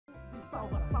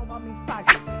Salva a mensagem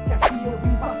que aqui eu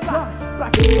vim passar. Pra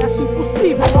quem acha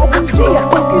impossível algum dia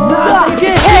conquistar.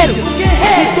 Guerreiro,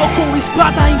 e tô com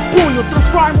espada em punho.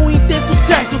 Transformo em texto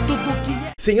certo tudo que é.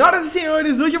 Senhoras e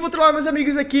senhores, hoje eu vou trollar meus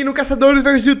amigos aqui no Caçadores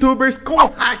vs Youtubers com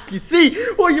hack. Sim,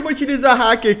 hoje eu vou utilizar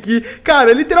hack aqui.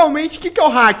 Cara, literalmente, o que é o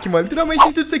hack, mano? Literalmente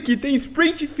tem tudo isso aqui. Tem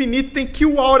sprint infinito, tem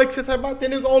kill aura que você sai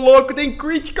batendo igual louco, tem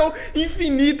critical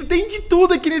infinito, tem de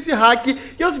tudo aqui nesse hack. E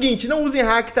é o seguinte, não usem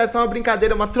hack, tá? É só uma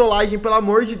brincadeira, uma trollagem, pelo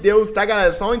amor de Deus, tá,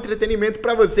 galera? Só um entretenimento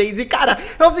pra vocês. E, cara,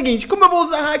 é o seguinte, como eu vou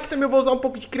usar hack, também eu vou usar um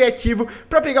pouco de criativo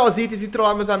pra pegar os itens e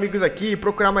trollar meus amigos aqui,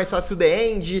 procurar mais fácil o The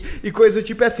End e coisa do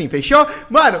tipo assim, fechou?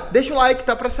 Mano, deixa o like,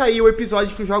 tá, pra sair o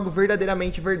episódio que eu jogo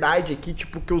verdadeiramente verdade aqui,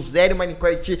 tipo, que eu zero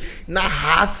Minecraft na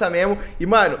raça mesmo. E,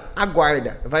 mano,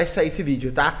 aguarda, vai sair esse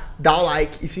vídeo, tá? Dá o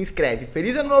like e se inscreve.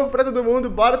 Feliz ano novo pra todo mundo,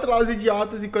 bora trollar os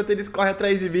idiotas enquanto eles correm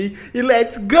atrás de mim e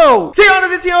let's go!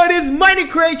 Senhoras e senhores,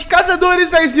 Minecraft, Caçadores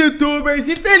vs Youtubers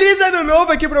e feliz ano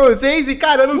novo aqui pra vocês. E,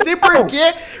 cara, eu não sei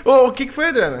porquê. O que foi,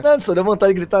 Adriana? Não, só deu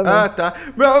vontade de gritar, não. Ah, tá.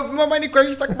 Meu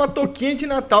Minecraft tá com uma touquinha de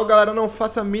Natal, galera, não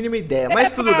faço a mínima ideia,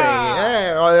 mas tudo bem.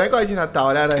 É, olha, negócio de Natal,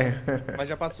 olha aí. Mas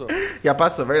já passou. Já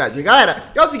passou, verdade. Galera,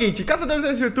 é o seguinte, Caçadores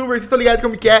vs Youtubers, vocês estão ligados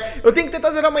como que é. Eu tenho que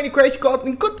tentar zerar Minecraft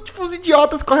enquanto, tipo, os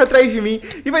idiotas correm atrás de mim.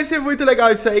 E vai ser muito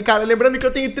legal isso aí, cara. Lembrando que eu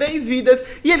tenho 3 vidas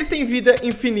e eles têm vida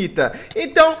infinita.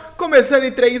 Então, começando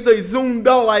em 3, 2, 1,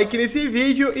 dá o like nesse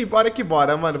vídeo e bora que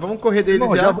bora, mano. Vamos correr deles.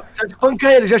 Não, já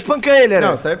espanca ele, né?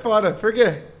 Não, sai fora. Por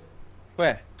quê?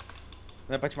 Ué,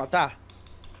 não é pra te matar?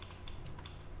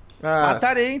 Ah,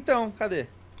 Matarei então, cadê?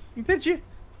 Me perdi.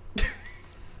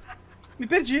 Me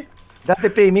perdi. Dá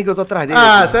TP em mim que eu tô atrás dele.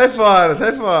 ah, assim. sai fora,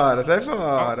 sai fora, sai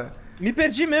fora. Me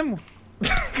perdi mesmo.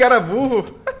 Cara burro.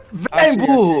 Vem,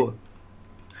 burro!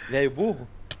 Velho burro?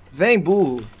 Vem,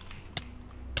 burro!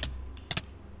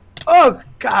 Ô,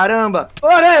 caramba!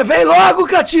 Ora, vem logo,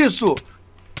 catiço!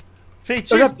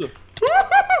 Feitiço?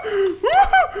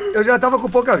 Eu já tava com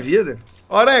pouca vida.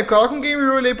 Ora, coloca um game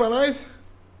rule aí pra nós.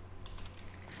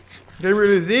 Game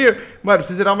rulezinho. Mano,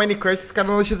 precisa zerar o Minecraft, esses caras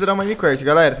não deixam zerar o Minecraft,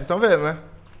 galera. Vocês estão vendo, né?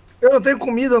 Eu não tenho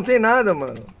comida, não tenho nada,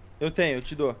 mano. Eu tenho, eu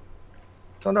te dou.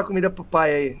 Então dá comida pro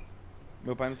pai aí.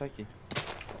 Meu pai não tá aqui.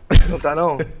 Não tá,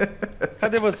 não?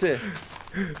 Cadê você?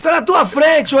 Tá na tua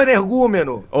frente, ô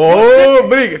energúmeno! Ô,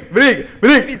 briga, briga,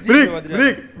 briga, Invisível, briga,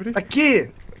 Adriano. briga.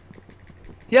 Aqui!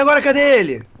 E agora, cadê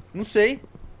ele? Não sei.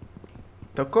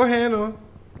 Tô correndo.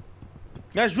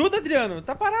 Me ajuda, Adriano. Você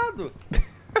tá parado.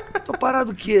 Tô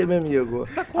parado o quê, meu amigo?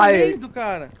 Você tá Aí, comendo,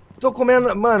 cara. tô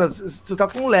comendo... Mano, tu tá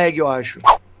com lag, eu acho.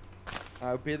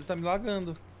 Ah, o Pedro tá me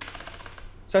lagando.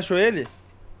 Você achou ele?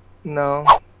 Não.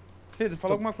 Pedro,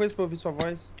 fala alguma coisa pra eu ouvir sua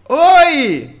voz.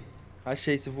 Oi!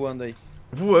 Achei você voando aí.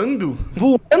 Voando?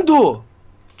 Voando?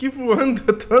 Que voando?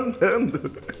 Eu tô andando.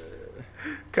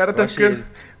 O cara tá Eu achei ficando...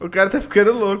 O cara tá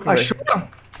ficando louco, velho. Achou?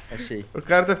 Achei. O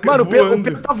cara tá ficando Mano, o voando.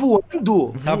 Pedro tá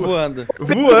voando. Tá voando.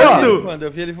 Voando? Voando,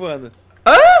 eu vi ele voando.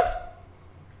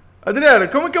 Adriano,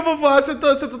 como que eu vou voar se eu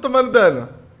tô tomando dano?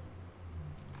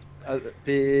 Ah,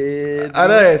 Pedro...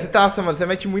 Aranha, você tá, mano, você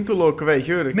mete muito louco, velho,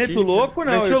 juro. Meto louco,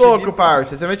 não, Mete eu o te louco, vi,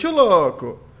 parça, você mete o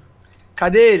louco.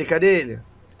 Cadê ele? Cadê ele?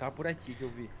 Tá por aqui que eu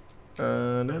vi.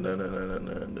 Ah,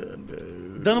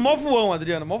 Dando mó voão,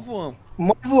 Adriano, mó voão.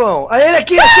 Mó voão. Aí ele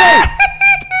aqui, achei!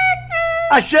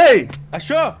 Achei!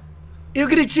 Achou? E o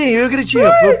gritinho?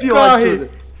 Foi o pior de corre! tudo.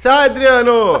 Sai,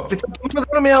 Adriano! Ele tá tomando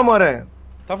dano mesmo, aranha.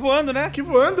 Tá voando, né? Que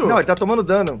voando? Não, ele tá tomando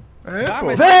dano. É, Ah, pô.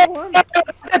 mas- Vem!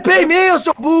 TP em mim, eu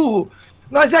sou burro!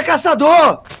 Nós é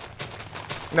caçador!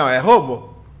 Não, é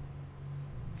roubo.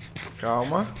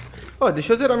 Calma. Ô,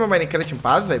 deixa eu zerar meu Minecraft em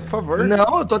paz, velho, por favor.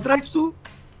 Não, eu tô atrás de tu.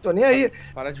 Tô nem aí.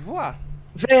 Para de voar.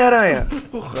 Vem, aranha.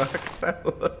 Porra, cara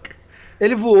louca.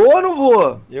 Ele voou ou não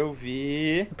voou? Eu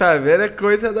vi. Tá vendo? É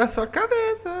coisa da sua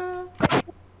cabeça.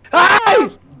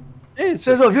 Ai! Isso.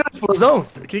 Vocês ouviram a explosão?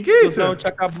 O que é isso? Não, te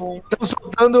acabou. Estão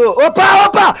soltando... Opa,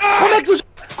 opa!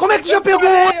 Como é que tu já pegou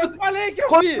o olho? Eu falei que eu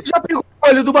Como vi. tu já pegou o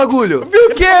olho do bagulho? Viu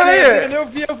o que, Adriano, né? eu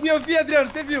vi, Adriano,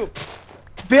 você viu?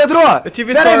 Pedro! Eu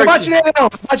tive Pera aí, não sorte. bate nele não,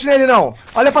 bate nele não.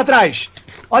 Olha pra trás.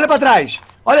 Olha pra trás.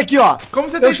 Olha aqui, ó. Como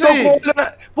você tem Eu isso estou aí? com o olho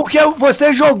na... Porque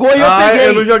você jogou e eu Ah, peguei.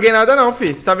 eu não joguei nada não,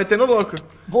 filho. Você tá metendo louco.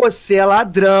 Você é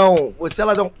ladrão. Você é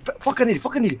ladrão. Foca nele,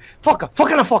 foca nele. Foca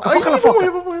na foca, foca na Ai, vou foca. morrer,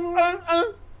 vou morrer, vou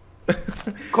morrer.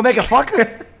 Como é que é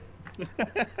foca?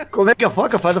 Como é que é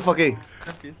foca? Faz a foca aí.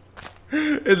 Já fiz.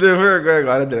 Eu dei vergonha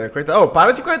agora, Adriano. Coitado. Ô,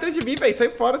 para de correr atrás de mim, velho. Sai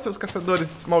fora, seus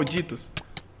caçadores malditos.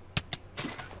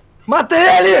 Mata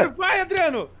ele! Vai,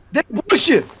 Adriano! Dê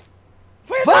push!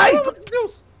 Vai, Vai! Adriano, meu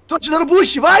Deus! Tô te dando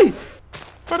boost, vai!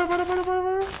 Para.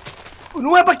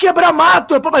 Não é pra quebrar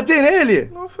mato, é pra bater nele!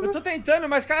 Nossa, Eu tô tentando,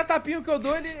 mas cada tapinho que eu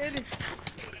dou, ele...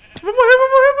 Vou morrer,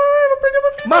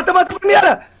 Mata a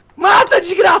primeira! Mata,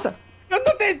 desgraça! Eu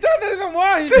tô tentando, ele não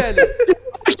morre, velho.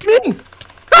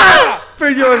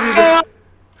 Perdi uma vida.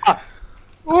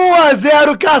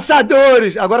 1-0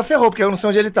 Caçadores! Agora ferrou, porque eu não sei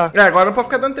onde ele tá. É, agora não pode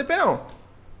ficar dando TP, não.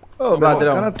 Ô, meu irmão, ladrão.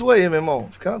 fica na tua aí, meu irmão.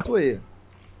 Fica na tua aí.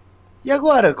 E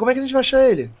agora? Como é que a gente vai achar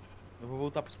ele? Eu vou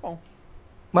voltar pro spawn,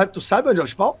 Mas tu sabe onde é o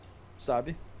spawn?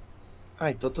 sabe? Ah,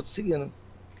 então eu tô te seguindo.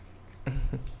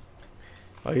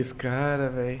 Olha esse cara,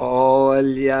 velho.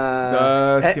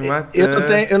 Olha! Tá se matando.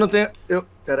 Eu não tenho...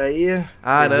 Peraí.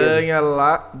 Aranha,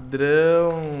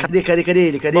 ladrão. Cadê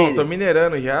ele? Bom, tô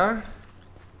minerando já.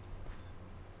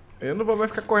 Eu não vou mais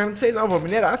ficar correndo de vocês não, vou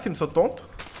minerar, filho, não sou tonto.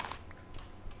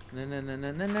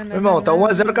 Meu irmão, tá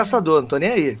 1-0 Caçador, não tô nem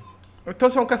aí. Então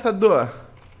você é um caçador.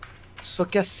 Só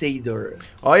que é Sador.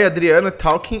 Olha, Adriano,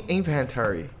 Talking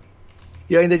Inventory.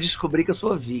 E eu ainda descobri que eu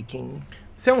sou viking.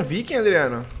 Você é um viking,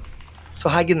 Adriano?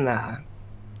 Sou Ragnar.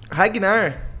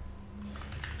 Ragnar.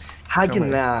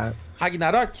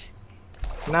 Ragnarok?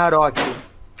 Narok.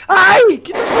 Ai!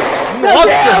 Que...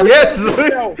 Nossa,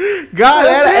 Jesus!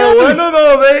 Galera, é o ano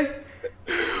novo, hein?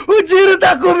 O tiro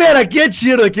tá comendo. Aqui é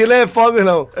tiro, aqui não é fogo,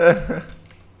 não. É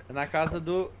na casa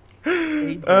do...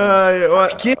 Ai,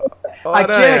 Aqui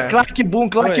é Clark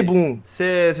Boom.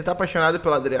 Você tá apaixonado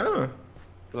pelo Adriano?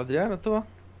 Pelo Adriano, eu tô.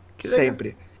 Que legal.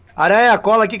 Sempre. Aranha,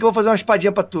 cola aqui que eu vou fazer uma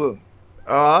espadinha pra tu.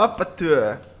 Opa, tu.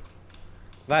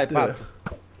 Vai, Pato.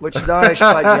 Vou te dar uma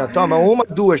espadinha. Toma, 1,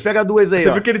 2. Pega 2 aí, Você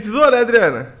ó. viu que ele te zoou, né,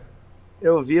 Adriano?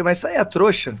 Eu vi, mas isso aí é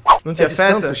trouxa. Não tinha de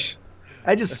feta? Santos.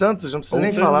 É de Santos, não precisa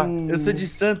nem falar. Eu sou de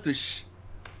Santos.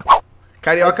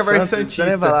 Carioca É de versus Santos, não precisa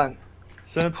nem Santista. falar.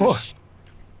 Santos.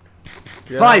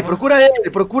 Vai,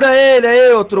 procura ele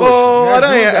aí, ô trouxa. Ô, Me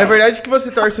Aranha, ajuda. é verdade que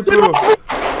você torce pro...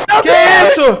 Que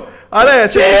isso? Aranha,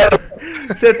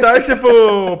 você torce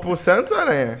pro Santos,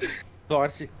 Aranha?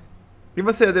 Torce. E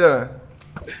você, Adriano?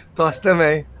 Torce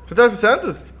também. Você torce pro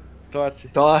Santos?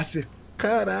 Torce.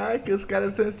 Caraca, os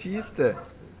caras santistas.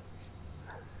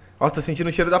 Nossa, tô sentindo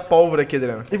o cheiro da pólvora aqui,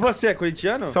 Adriano. E você, é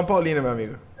corintiano? São Paulino, meu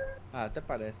amigo. Ah, até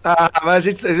parece. Ah, mas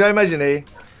eu já imaginei.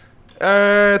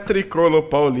 É, tricolor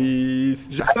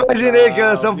paulista. Já imaginei que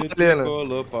era São Paulino.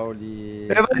 Tricolor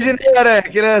paulista. Eu imaginei, Aranha,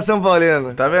 que ele era São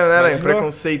Paulino. Tá vendo, né, Aranha? O Imaginou?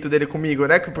 preconceito dele comigo,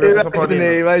 né? Que por eu sou São Paulino.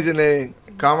 Imaginei.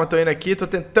 Calma, tô indo aqui, tô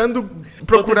tentando Tô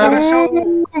procurar... tentando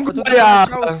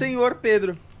achar o senhor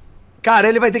Pedro. Cara,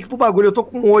 ele vai ter que ir pro bagulho. Eu tô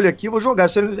com um olho aqui, eu vou jogar.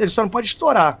 Ele só não pode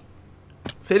estourar.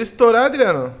 Se ele estourar,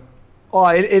 Adriano... Ó,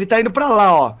 ele tá indo pra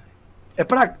lá, ó. É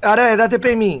pra... Aranha, dá TP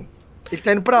em mim. Ele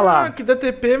tá indo pra lá. Ah, que dá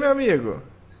TP, meu amigo.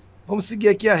 Vamos seguir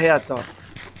aqui a reta, ó.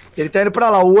 Ele tá indo pra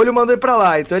lá. O olho mandou ir pra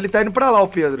lá. Então ele tá indo pra lá, o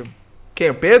Pedro. Quem,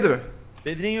 o Pedro?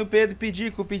 Pedrinho, Pedro,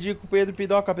 Pidico, Pedro,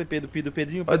 Pidoca, Pedro,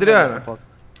 Pedrinho, Pedro. Adriano.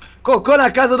 Cocô na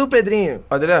casa do Pedrinho.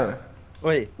 Adriano.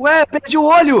 Oi. Ué, perdi o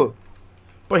olho.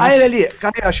 Pô, Ah, ele ali.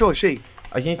 Cadê? Achou? Achei.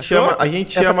 A gente Achou? chama... A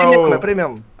gente É chama pra mim mesmo, o... é pra mim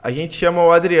mesmo. A gente chama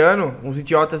o Adriano, uns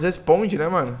idiotas respondem, né,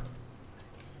 mano?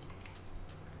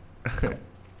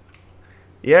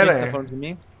 E Quem era, que tá falando de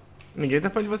mim? Ninguém tá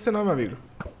falando de você não, meu amigo.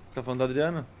 Você tá falando do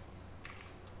Adriano?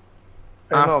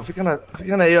 Irmão, fica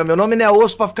aí, ó. Meu nome não é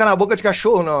osso pra ficar na boca de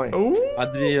cachorro, não, hein.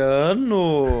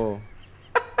 Adriano!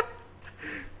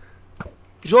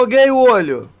 Joguei o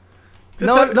olho. Você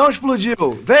Não, sabe- não explodiu.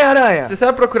 Vem, aranha. Você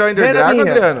sabe procurar o Ender Vem na Dragon,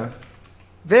 minha. Adriano?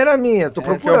 Vem na minha. Tô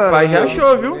procurando. Seu pai já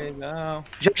achou, viu? Legal.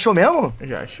 Já achou mesmo?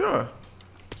 Já achou.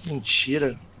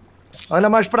 Mentira. Anda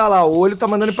mais pra lá. O olho tá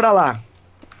mandando ir pra lá.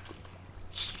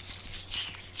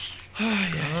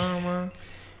 Calma.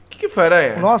 O que foi,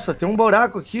 Aranha? Nossa, tem um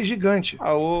buraco aqui gigante.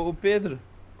 Ah, o Pedro.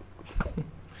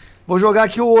 Vou jogar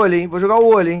aqui o olho, hein. Vou jogar o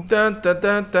olho, hein. Tan, tan,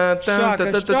 tan, tan, tan, Choca,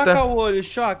 tan, tan, choca tan. o olho,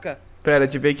 choca. Pera,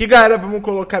 de ver aqui, galera. Vamos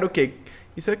colocar o quê?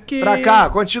 Isso aqui. Pra cá.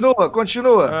 Continua,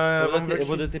 continua. Ah, Eu vamos ver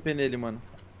vou aqui. dar TP nele, mano.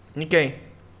 Em quem?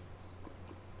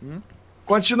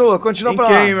 Continua Em pra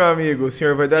quem, lá. meu amigo? O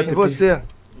senhor vai dar Em TP? você.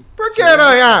 Por que,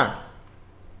 Aranha?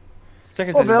 Será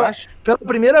que ele Pô, tá ali pela, embaixo? pela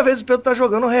primeira vez o Pedro tá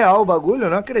jogando real o bagulho, eu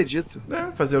não acredito.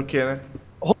 É, fazer o quê, né?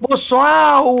 Roubou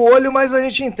só o olho, mas a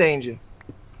gente entende.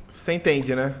 Você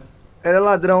entende, né? Ele é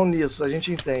ladrão nisso, a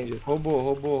gente entende.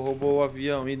 Roubou o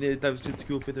avião e nele tava escrito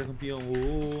que o Pedro é campeão.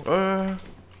 Ô. Ah,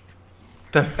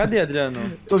 Cadê,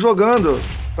 Adriano? Tô jogando.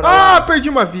 Pra ah, perdi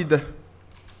uma vida.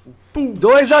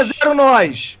 2-0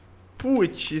 nós.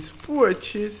 Putz.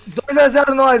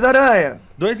 2-0 nós, aranha.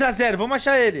 2-0, vamos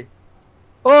achar ele.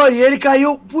 Oi, ele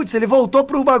caiu. Putz, ele voltou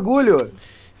pro bagulho.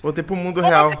 Voltei pro mundo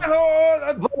real.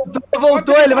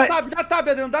 Voltou, ele vai. Dá tab,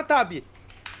 Adriano, dá tab.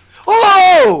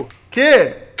 Oh!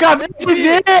 Que? Acabei de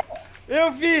ver!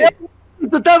 Eu vi.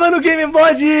 Tu tava no Game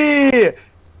Boy de...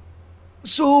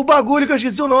 O bagulho que eu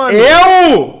esqueci o nome.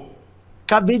 Eu?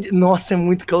 Acabei de... Nossa, é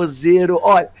muito causeiro.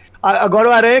 Olha, agora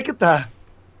o aranha que tá.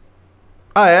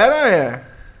 Ah, era? É.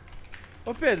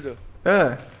 Ô, Pedro,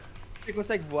 É. você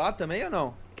consegue voar também ou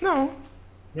não? Não.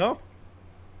 Não?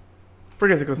 Por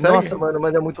que você consegue? Nossa, mano,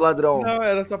 mas é muito ladrão. Não,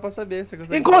 era só pra saber se você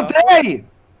consegue Encontrei!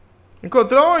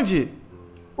 Encontrou onde?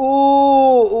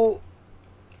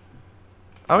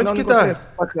 Aonde Não, que não encontrei. tá?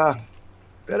 Pra cá.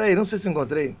 Pera aí, não sei se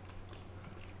encontrei.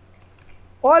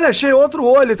 Olha, achei outro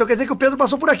olho, então quer dizer que o Pedro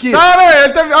passou por aqui. Sai,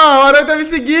 ele tá... Ah, o aranha tá me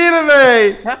seguindo,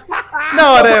 véi.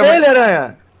 Não, aranha. Encontrou ele,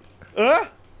 aranha? Hã?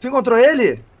 Tu encontrou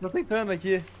ele? Tô tentando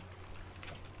aqui.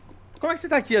 Como é que você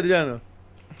tá aqui, Adriano?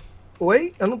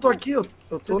 Oi? Eu não tô aqui, eu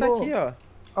tô Você tá aqui, ó.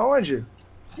 Aonde?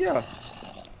 Aqui, ó.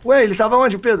 Ué, ele tava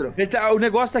onde, o Pedro? O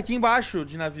negócio tá aqui embaixo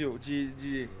de navio,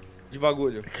 de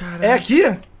bagulho. Caralho. É aqui?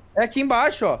 É aqui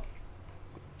embaixo, ó.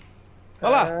 Olha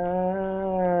lá.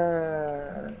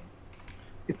 Ah...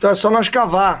 Então é só nós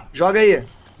cavar. Joga aí.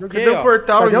 Joguei, Cadê o ó.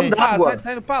 portal, Tá dentro gente? d'água.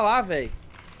 Tá indo pra lá, velho.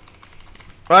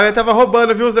 O aranha tava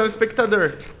roubando, viu? Usando o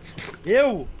espectador.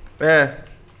 Eu? É.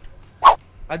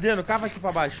 Adriano, cava aqui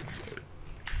pra baixo.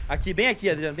 Aqui, bem aqui,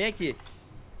 Adriano, bem aqui.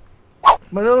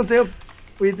 Mas eu não tenho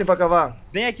o item pra cavar.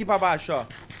 Bem aqui pra baixo, ó.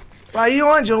 Aí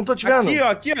onde? Eu não tô te vendo.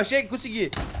 Aqui, ó, cheguei, consegui.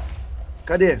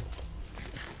 Cadê?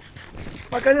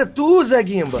 Mas cadê tu, Zé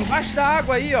Guimba? Embaixo da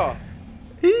água aí, ó.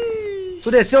 Tu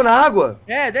desceu na água?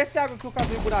 É, desce a água que eu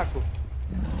cavei o buraco.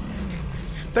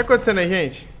 O que tá acontecendo aí,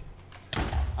 gente?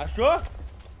 Achou?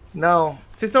 Não.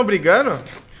 Vocês estão brigando?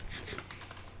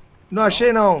 Não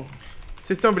achei, não.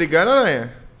 Vocês estão brigando,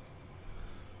 aranha?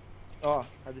 Ó,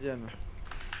 Adriano.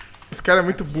 Esse cara é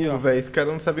muito Aqui, burro, ó. velho. Esse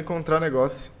cara não sabe encontrar o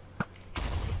negócio.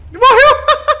 Ele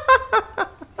morreu!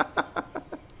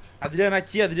 Adriano,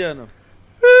 aqui, Adriano.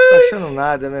 Tá achando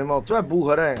nada, meu irmão. Tu é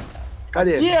burro, aranha.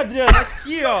 Cadê? Aqui, Adriano,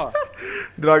 aqui, ó.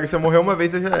 Droga, se eu morrer uma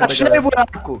vez eu já era, Achei galera.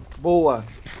 buraco. Boa.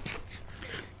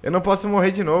 Eu não posso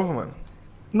morrer de novo, mano.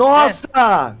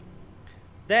 Nossa!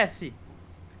 Desce.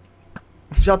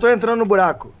 Já tô entrando no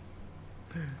buraco.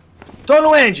 Tô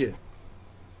no end.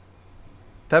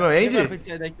 Tá no Tem end? pra gente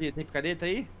sair daqui? Tem picareta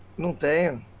aí? Não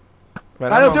tenho. Vai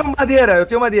Ah, na eu mão. tenho madeira, eu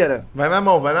tenho madeira. Vai na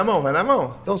mão, vai na mão, vai na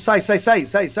mão. Então sai.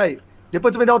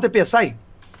 Depois tu me dá o TP, sai.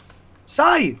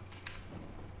 Sai!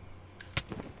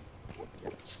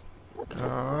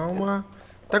 Calma.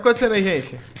 O que tá acontecendo aí,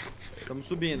 gente? Estamos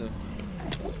subindo.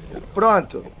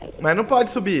 Pronto. Mas não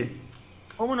pode subir.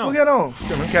 Como não? Por que não?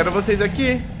 Eu não quero vocês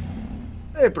aqui.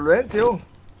 Ei, problema é teu.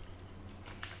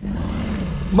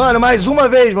 Mano, mais uma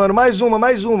vez, mano. Mais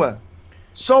uma.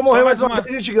 Só morrer mais uma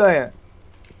vez a gente ganha.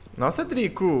 Nossa,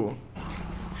 Drico.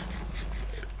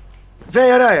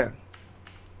 Vem, aranha.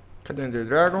 Cadê o Ender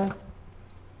Dragon?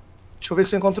 Deixa eu ver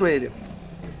se eu encontro ele.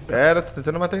 Pera, tô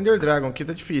tentando matar o Ender Dragon. Aqui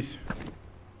tá difícil.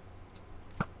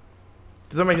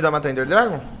 Vocês vão me ajudar a matar o Ender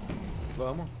Dragon?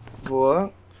 Vamos.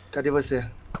 Vou. Cadê você?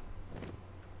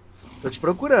 Tô te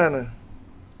procurando.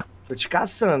 Tô te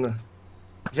caçando.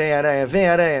 Vem,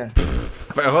 aranha.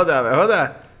 Vai rodar, vai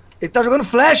rodar. Ele tá jogando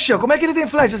flecha. Como é que ele tem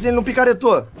flecha se ele não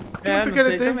picaretou? É, não picareta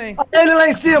sei tem? também. Olha ele lá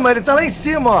em cima, ele tá lá em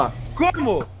cima, ó.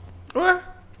 Como? Ué?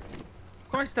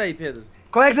 Como é que você tá aí, Pedro?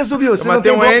 Como é que você subiu? Você Eu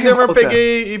matei um bloco em Enderman, volta.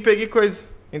 peguei coisa.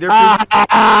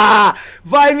 Enderpearl.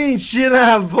 Vai mentir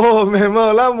na boa, meu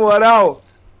irmão, na moral.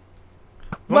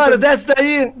 Mano, desce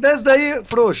daí,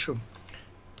 frouxo.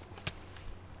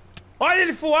 Olha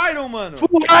ele full iron, mano. Full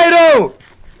Iron!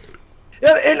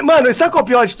 Mano, sabe qual é o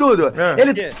pior de tudo? É.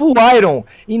 Ele quê? Full Iron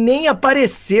e nem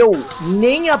apareceu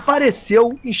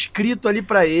inscrito ali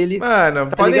pra ele. Mano,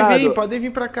 Tá ligado? podem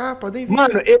vir pra cá, podem vir.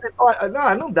 Mano,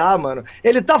 não dá, mano.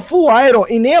 Ele tá Full Iron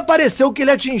e nem apareceu que ele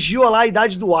atingiu lá a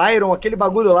idade do Iron, aquele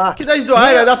bagulho lá. Que idade do Iron?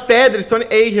 É da pedra, Stone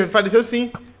Age, apareceu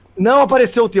sim. Não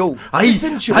apareceu o teu. Aí, Você é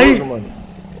mentiroso, aí. mano.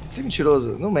 Você é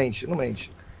mentiroso. Não mente.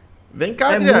 Vem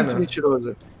cá, É Adriano. muito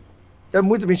mentiroso. É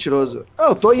muito mentiroso.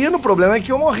 Eu tô indo, o problema é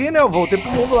que eu morri, né? Eu voltei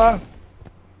pro mundo lá.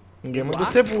 Ninguém mandou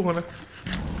ser burro, né?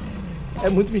 É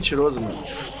muito mentiroso, mano.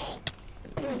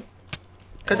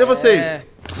 Cadê vocês?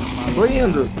 Tô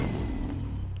indo.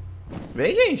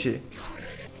 Vem, gente.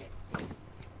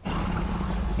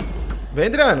 Vem,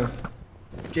 Adriano.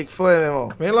 O que foi, meu irmão?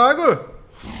 Vem logo.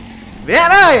 Vem,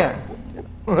 aranha.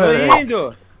 Tô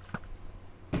indo.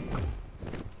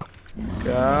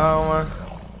 Calma.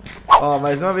 Ó,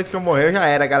 mais uma vez que eu morrer, já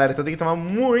era, galera. Então tem que tomar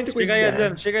muito cuidado. Chega aí,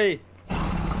 Adriano, chega aí.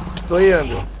 Tô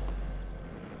indo.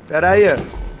 Pera aí.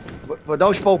 Vou dar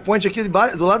o spawn point aqui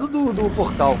do lado do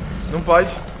portal. Não pode.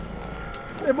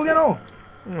 E por que não?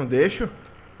 Não deixo.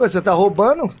 Pô, você tá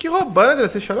roubando? Que roubando, André.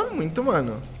 Você chora muito,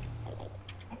 mano.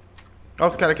 Olha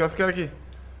os caras aqui,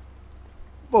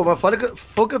 Pô, mas fala que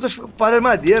eu tô parado de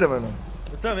madeira, mano.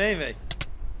 Eu também, velho.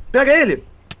 Pega ele.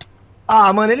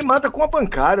 Ah, mano, ele mata com uma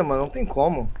pancada, mano. Não tem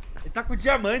como. Ele tá com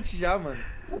diamante já, mano.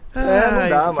 Não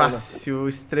dá, mano. Fácil,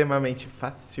 extremamente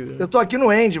fácil. Eu tô aqui no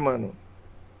end, mano.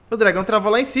 O dragão travou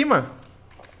lá em cima.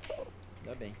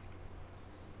 Ainda bem.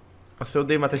 Nossa, eu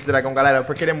odeio matar esse dragão, galera,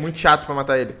 porque ele é muito chato pra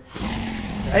matar ele.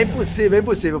 É impossível, é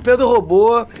impossível. O Pedro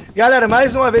roubou. Galera,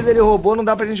 mais uma vez ele roubou, não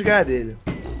dá pra gente ganhar dele.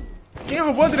 Quem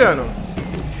roubou, Adriano?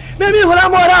 Meu amigo, na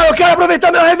moral, eu quero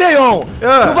aproveitar meu Réveillon.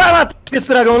 Não vai matar esse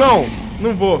dragão, não?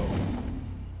 Não vou.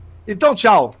 Então,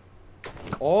 tchau.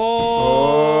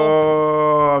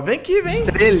 Oh, vem aqui, vem.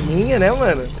 Estrelinha, né,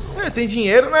 mano? É, tem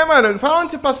dinheiro, né, mano? Fala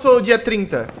onde você passou o dia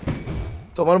 30.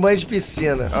 Tomando banho de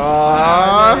piscina.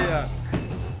 Ah,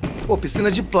 Pô,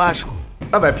 piscina de plástico.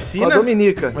 mas é Com piscina? a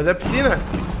Dominica. Mas é piscina?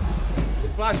 Que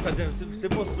plástico, Adriano. Você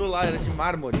mostrou lá, era de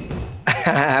mármore.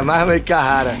 Mármore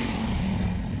Carrara.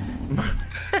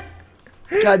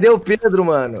 Cadê o Pedro,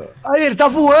 mano? Aí, ele tá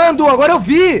voando, agora eu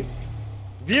vi.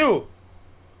 Viu?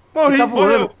 Morri, Tá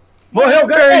voando. Morreu,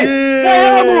 ganhei!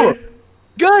 Ganhamos!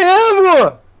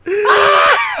 Ganhamos!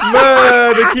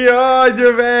 Mano, que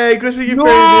ódio, velho. Consegui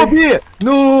perder.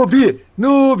 Noob!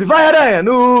 Vai, Aranha!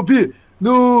 Noob!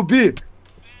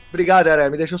 Obrigado, Aranha.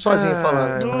 Me deixou sozinho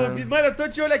falando. Mano, eu tô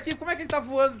de olho aqui. Como é que ele tá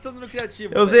voando estando no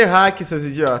criativo? Eu usei hack, seus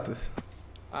idiotas.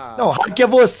 Não, hack é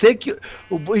você que...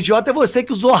 O idiota é você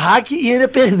que usou hack e ainda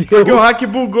perdeu. Porque o hack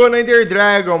bugou no Ender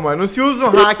Dragon, mano. Não se usa o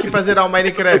hack pra zerar o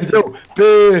Minecraft.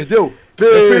 Perdeu.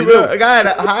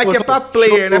 Galera, hack é pra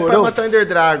player, não é pra matar o Ender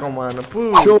Dragon, mano.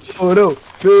 Putz. Chorou,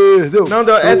 perdeu. Não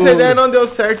deu, essa ideia não deu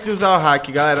certo de usar o hack,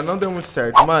 galera. Não deu muito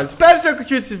certo, mano. Espero que você tenha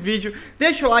curtido esse vídeo.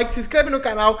 Deixa o like, se inscreve no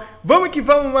canal. Vamos que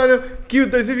vamos, mano. Que o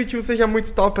 2021 seja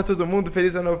muito top pra todo mundo.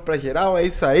 Feliz ano novo pra geral. É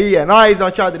isso aí, é nóis.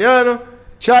 Tchau, Adriano.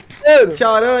 Tchau,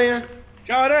 Tchau, Aranha.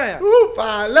 Tchau, Aranha.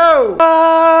 Falou.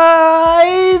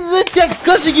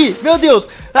 Consegui! Meu Deus!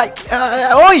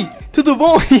 Oi! Tudo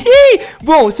bom?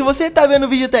 Bom, se você tá vendo o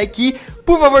vídeo até aqui,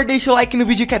 por favor deixa o like no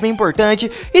vídeo que é bem importante.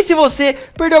 E se você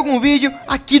perdeu algum vídeo,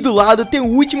 aqui do lado tem o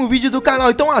último vídeo do canal.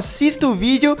 Então assista o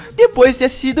vídeo depois de ter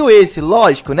assistido esse,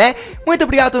 lógico, né? Muito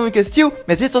obrigado a todo mundo que assistiu.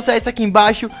 Minhas redes sociais estão aqui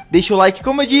embaixo. Deixa o like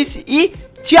como eu disse e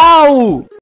tchau!